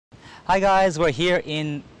Hi guys, we're here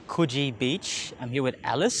in Coogee Beach. I'm here with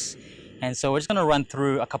Alice, and so we're just going to run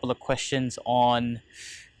through a couple of questions on,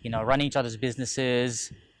 running each other's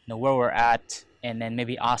businesses, where we're at, and then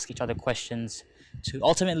maybe ask each other questions to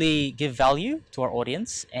ultimately give value to our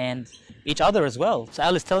audience and each other as well. So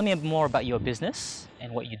Alice, tell me more about your business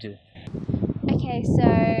and what you do. Okay, so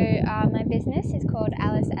my business is called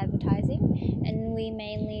Alice Advertising, and we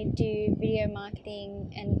mainly do video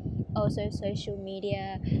marketing and also social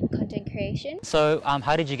media content creation. So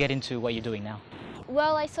how did you get into what you're doing now?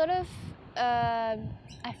 Well, I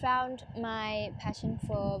found my passion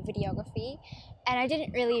for videography, and I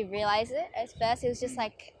didn't really realize it at first. It was just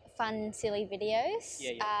like fun, silly videos.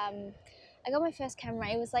 I got my first camera.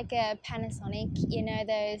 It was like a Panasonic,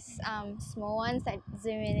 those small ones that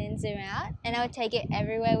zoom in and zoom out. And I would take it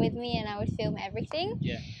everywhere with me, and I would film everything.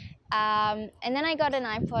 Yeah. And then I got an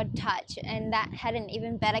iPod Touch, and that had an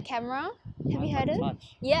even better camera. Have you heard of it?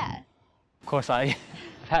 Yeah. Of course, I've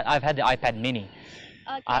had the iPad Mini.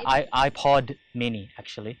 Okay. iPod Mini,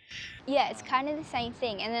 actually. Yeah, it's kind of the same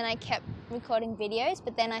thing. And then I kept recording videos,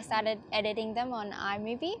 but then I started editing them on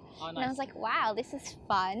iMovie. Oh, nice. And I was like, wow, this is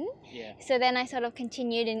fun. Yeah. So then I sort of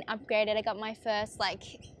continued and upgraded. I got my first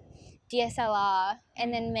DSLR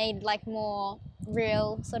and then made more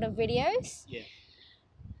real sort of videos. Yeah.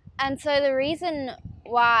 And so the reason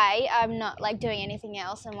why I'm not doing anything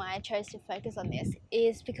else and why I chose to focus on this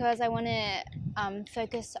is because I want to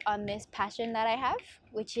focus on this passion that I have,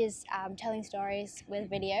 which is telling stories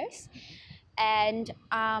with videos. And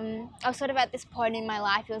I was sort of at this point in my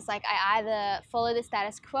life, it was like I either follow the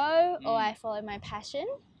status quo or I follow my passion.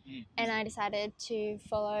 And I decided to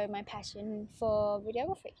follow my passion for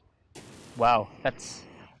videography. Wow, that's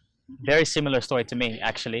very similar story to me,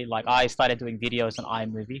 actually. I started doing videos on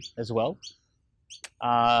iMovie as well.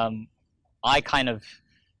 My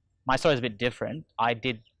story is a bit different. I'll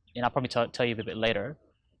probably tell you a bit later,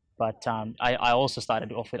 but I also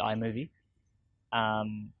started off with iMovie.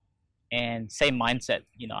 And same mindset,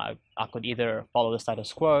 I could either follow the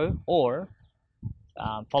status quo or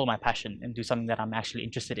follow my passion and do something that I'm actually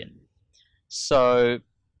interested in. So,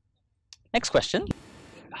 next question.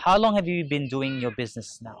 How long have you been doing your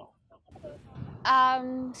business now?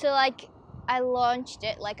 I launched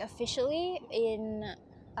it officially in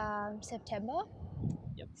September.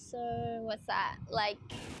 Yep. So what's that?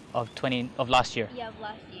 Of last year. Yeah, of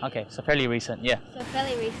last year. Okay, so fairly recent, yeah. So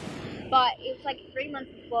fairly recent. But it was 3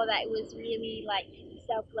 months before that. It was really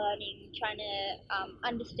self-learning, trying to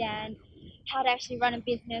understand how to actually run a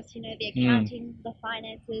business, the accounting, the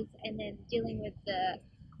finances, and then dealing with the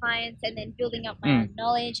clients, and then building up my own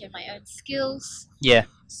knowledge and my own skills. Yeah.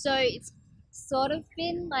 So it's sort of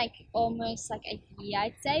been almost a year,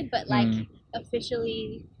 I'd say, but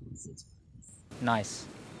officially 6 months. Nice.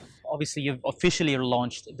 Obviously, you've officially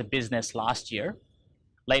launched the business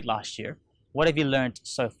late last year. What have you learned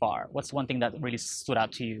so far? What's one thing that really stood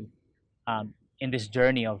out to you in this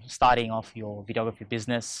journey of starting off your videography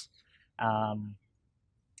business, and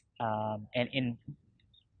in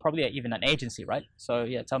probably even an agency, right? So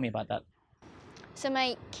yeah, tell me about that. So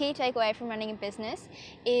my key takeaway from running a business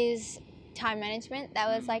is time management. That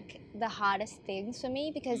was the hardest things for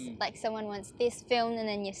me, because someone wants this filmed and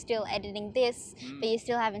then you're still editing this, but you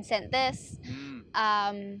still haven't sent this.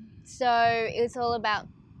 So it was all about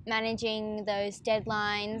managing those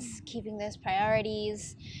deadlines, keeping those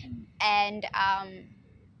priorities, and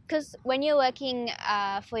because when you're working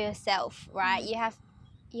for yourself, right, you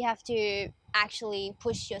have to actually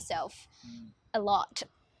push yourself a lot.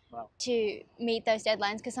 Wow. To meet those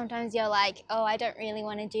deadlines, because sometimes you're like, oh, I don't really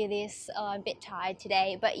want to do this, or I'm a bit tired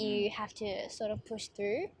today, but you have to sort of push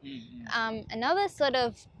through. Another sort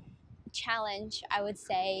of challenge, I would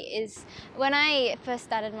say, is when I first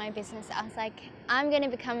started my business, I was like, I'm going to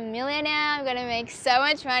become a millionaire, I'm going to make so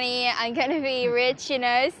much money, I'm going to be rich,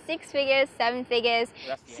 6 figures, 7 figures.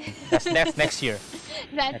 That's next year.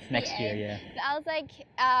 That's next year, yeah. I was like,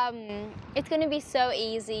 it's going to be so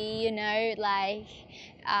easy,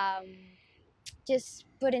 just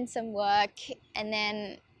put in some work and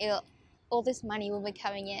then all this money will be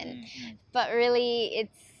coming in. But really,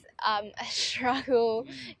 it's a struggle,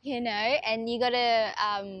 and you gotta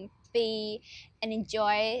be and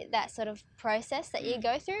enjoy that sort of process that you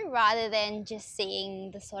go through, rather than just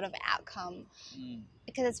seeing the sort of outcome.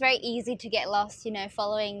 Because it's very easy to get lost,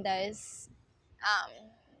 following those,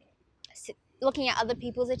 looking at other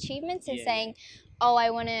people's achievements and saying, oh,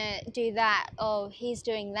 I want to do that, or he's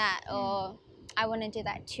doing that, or I want to do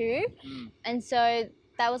that too. And so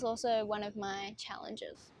that was also one of my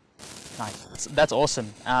challenges. Nice. That's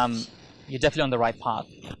awesome. You're definitely on the right path.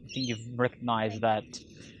 I think you've recognized that,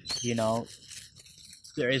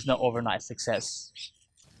 there is no overnight success,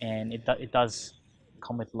 and it does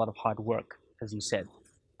come with a lot of hard work, as you said,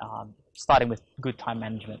 starting with good time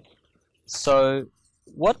management. So,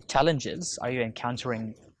 what challenges are you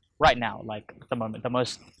encountering right now, like at the moment,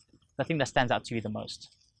 the thing that stands out to you the most?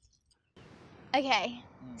 Okay,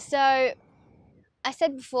 so I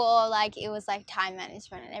said before, like it was like time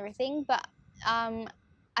management and everything, but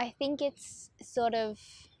I think it's sort of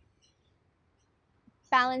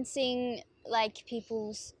balancing like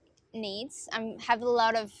people's needs. I have a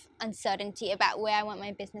lot of uncertainty about where I want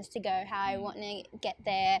my business to go, how I want to get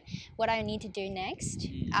there, what I need to do next.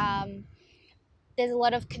 There's a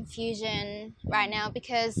lot of confusion right now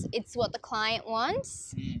because it's what the client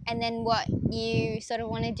wants and then what you sort of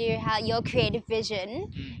want to do, how your creative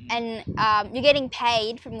vision, and you're getting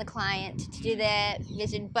paid from the client to do their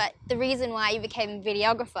vision, but the reason why you became a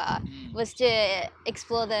videographer was to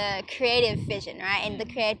explore the creative vision, right, and the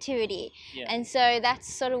creativity. And so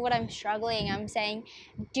that's sort of what I'm struggling. I'm saying,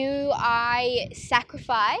 do I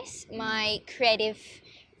sacrifice my creative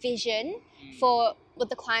vision for what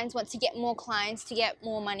the clients want, to get more clients, to get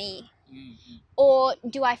more money? Or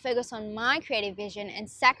do I focus on my creative vision and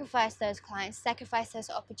sacrifice those clients, sacrifice those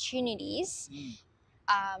opportunities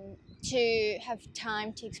to have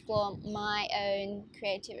time to explore my own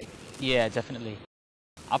creativity? Yeah, definitely.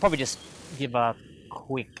 I'll probably just give a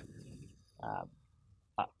quick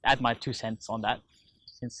add my 2 cents on that,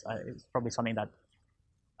 since it's probably something that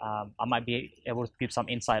I might be able to give some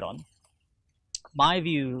insight on. My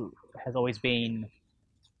view has always been,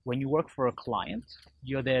 when you work for a client,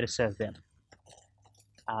 you're there to serve them,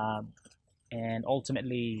 and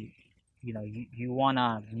ultimately, you want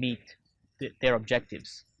to meet their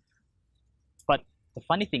objectives. But the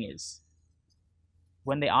funny thing is,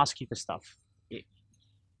 when they ask you for stuff, it,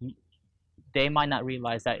 they might not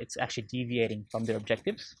realize that it's actually deviating from their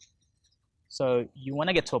objectives. So you want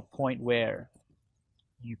to get to a point where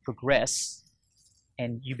you progress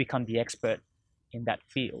and you become the expert in that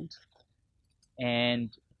field,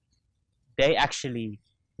 and they actually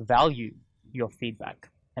value your feedback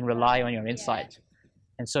and rely on your insight.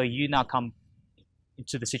 And so you now come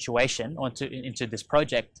into the situation, or into this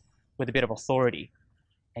project, with a bit of authority,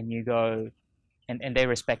 and you go, and they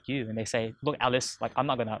respect you, and they say, look, Alice, like, I'm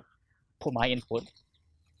not gonna put my input,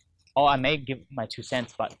 or I may give my 2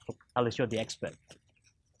 cents, but look, Alice, you're the expert.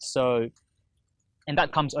 So, and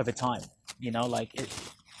that comes over time,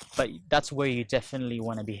 but that's where you definitely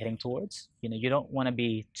want to be heading towards. You don't want to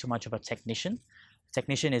be too much of a technician.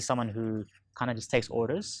 Technician is someone who kind of just takes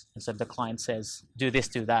orders, and so if the client says, do this,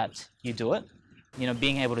 do that, you do it.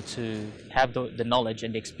 Being able to have the knowledge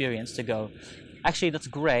and the experience to go, actually, that's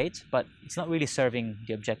great, but it's not really serving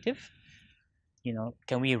the objective.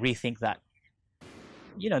 Can we rethink that?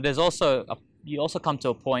 There's also you also come to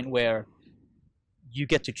a point where you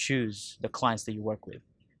get to choose the clients that you work with.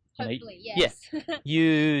 Hopefully, yes. Yeah,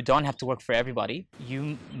 you don't have to work for everybody.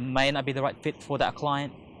 You may not be the right fit for that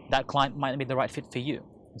client. That client might not be the right fit for you.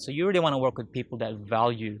 So you really want to work with people that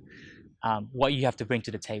value what you have to bring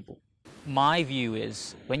to the table. My view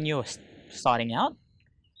is, when you're starting out,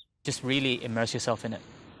 just really immerse yourself in it,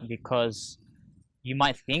 because you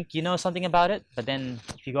might think you know something about it, but then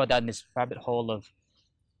if you go down this rabbit hole of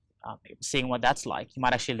seeing what that's like, you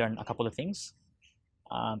might actually learn a couple of things.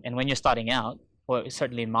 And when you're starting out, or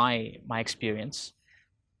certainly in my experience,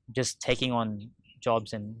 just taking on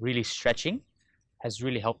jobs and really stretching has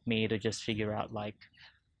really helped me to just figure out, like,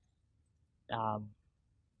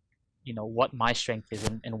 what my strength is,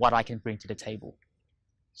 and what I can bring to the table.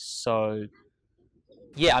 So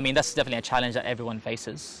yeah, I mean, that's definitely a challenge that everyone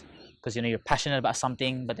faces, because you're passionate about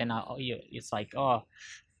something, but then it's like, oh,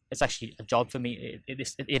 it's actually a job for me.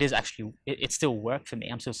 It's still work for me.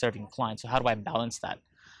 I'm still serving clients. So how do I balance that?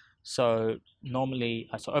 So normally,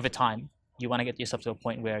 so over time, you want to get yourself to a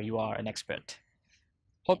point where you are an expert.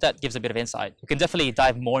 Hope that gives a bit of insight. We can definitely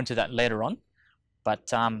dive more into that later on,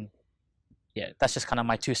 but yeah, that's just kind of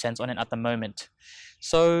my 2 cents on it at the moment.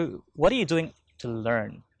 So what are you doing to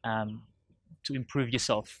learn, to improve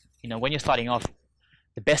yourself? When you're starting off,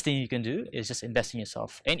 the best thing you can do is just invest in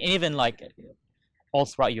yourself, and even like all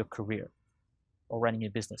throughout your career or running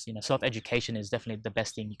your business. Self-education is definitely the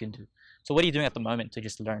best thing you can do. So what are you doing at the moment to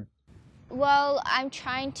just learn? Well, I'm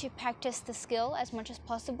trying to practice the skill as much as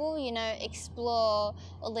possible, explore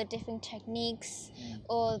all the different techniques,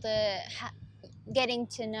 or getting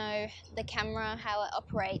to know the camera, how it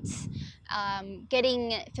operates,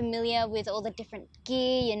 getting familiar with all the different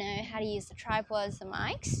gear, how to use the tripods, the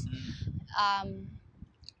mics.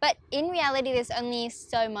 But in reality, there's only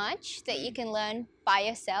so much that you can learn by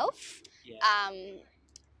yourself.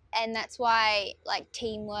 and that's why like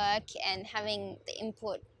teamwork and having the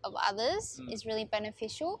input of others is really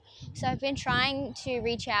beneficial. So I've been trying to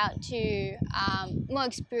reach out to more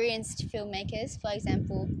experienced filmmakers, for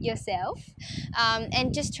example yourself,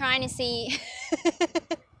 and just trying to see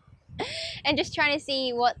and just trying to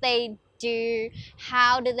see what they do,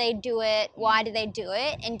 how do they do it, why do they do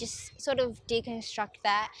it, and just sort of deconstruct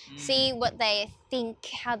that, see what they think,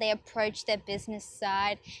 how they approach their business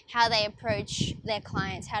side, how they approach their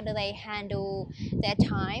clients, how do they handle their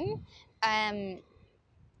time. And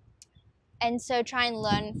so try and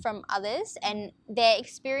learn from others and their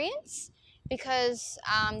experience, because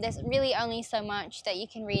there's really only so much that you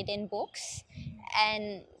can read in books,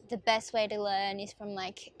 and the best way to learn is from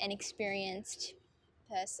like an experienced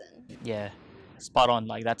person. Yeah, spot on.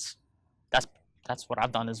 Like that's that's what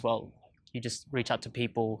I've done as well. You just reach out to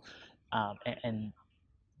people, and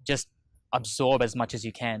just absorb as much as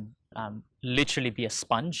you can. Literally be a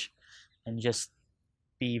sponge, and just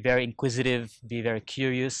be very inquisitive, be very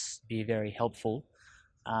curious, be very helpful.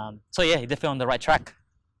 So yeah, you're definitely on the right track.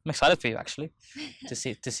 I'm excited for you actually to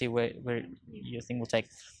see where your thing will take.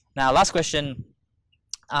 Now, last question.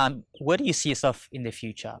 Where do you see yourself in the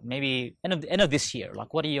future? Maybe end of this year.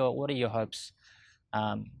 Like, what are your hopes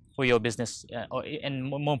for your business, and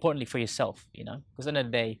more importantly for yourself? You know, because at the end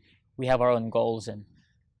of the day, we have our own goals, and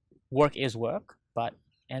work is work. But at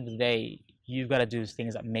the end of the day, you've got to do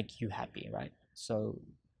things that make you happy, right? So,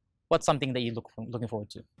 what's something that you looking forward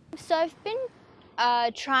to? So I've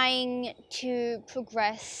been trying to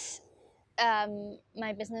progress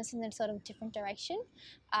my business in a sort of different direction,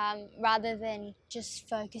 rather than just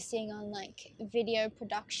focusing on like video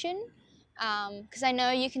production, because I know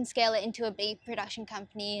you can scale it into a big production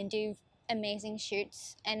company and do amazing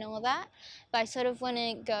shoots and all that, but I sort of want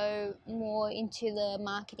to go more into the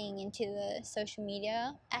marketing, into the social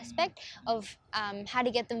media aspect of how to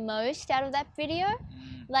get the most out of that video.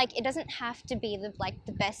 Like, it doesn't have to be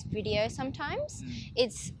the best video sometimes.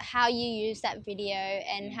 It's how you use that video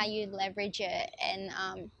and how you leverage it,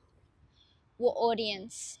 and what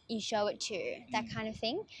audience you show it to, that kind of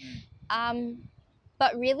thing.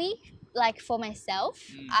 But really, like for myself,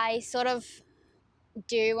 I sort of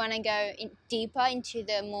do want to go deeper into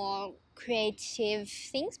the more creative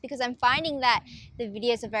things, because I'm finding that the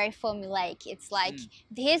videos are very formulaic. It's like,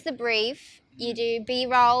 here's the brief, you do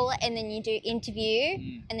B-roll, and then you do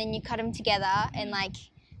interview, and then you cut them together, and like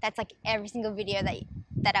that's like every single video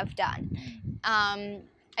that I've done.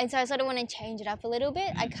 And so I sort of want to change it up a little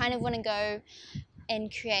bit. I kind of want to go and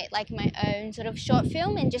create like my own sort of short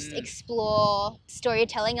film and just explore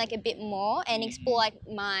storytelling like a bit more, and explore like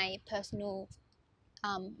my personal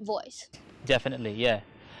voice. Definitely, yeah.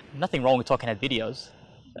 Nothing wrong with talking head videos,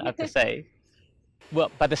 I have to say.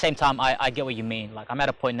 Well, but at the same time, I get what you mean. Like, I'm at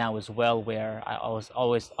a point now as well where I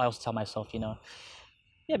always tell myself, you know,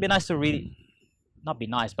 yeah, it'd be nice to really, not be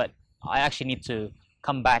nice, but I actually need to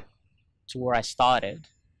come back to where I started,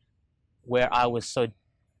 where I was so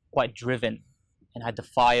quite driven and had the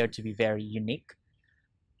fire to be very unique.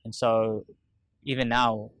 And so even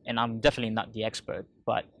now, and I'm definitely not the expert,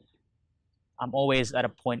 but I'm always at a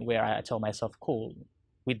point where I tell myself, cool,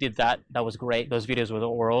 we did that, that was great, those videos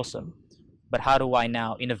were awesome, but how do I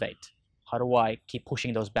now innovate? How do I keep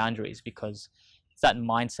pushing those boundaries? Because it's that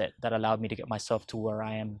mindset that allowed me to get myself to where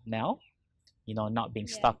I am now, you know, not being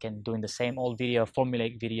stuck and doing the same old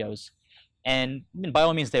formulaic videos. And I mean, by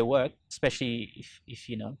all means they work, especially if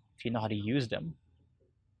you know how to use them.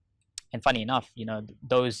 And funny enough, you know,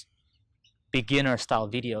 those beginner style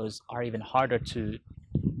videos are even harder to,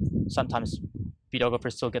 sometimes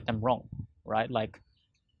videographers still get them wrong, right? Like,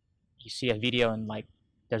 you see a video and like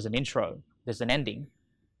there's an intro, there's an ending,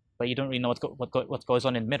 but you don't really know what goes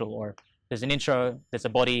on in the middle, or there's an intro, there's a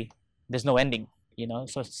body, there's no ending, you know.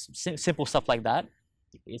 So simple stuff like that,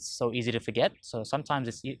 it's so easy to forget. So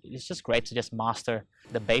sometimes it's just great to just master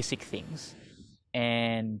the basic things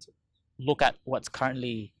and look at what's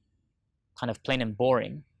currently kind of plain and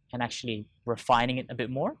boring and actually refining it a bit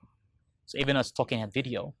more. So even as talking head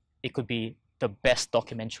video, it could be the best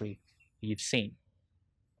documentary you've seen.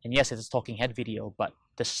 And yes, it's a talking head video, but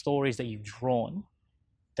the stories that you've drawn,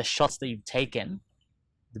 the shots that you've taken,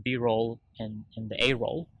 the B-roll and the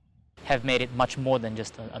A-roll, have made it much more than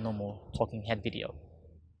just a normal talking head video.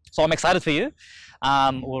 So I'm excited for you.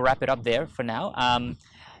 We'll wrap it up there for now.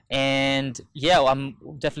 And yeah, I'm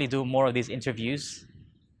definitely do more of these interviews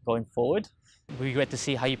going forward. It'll be great to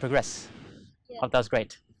see how you progress. Yeah. Hope that was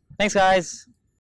great. Thanks, guys.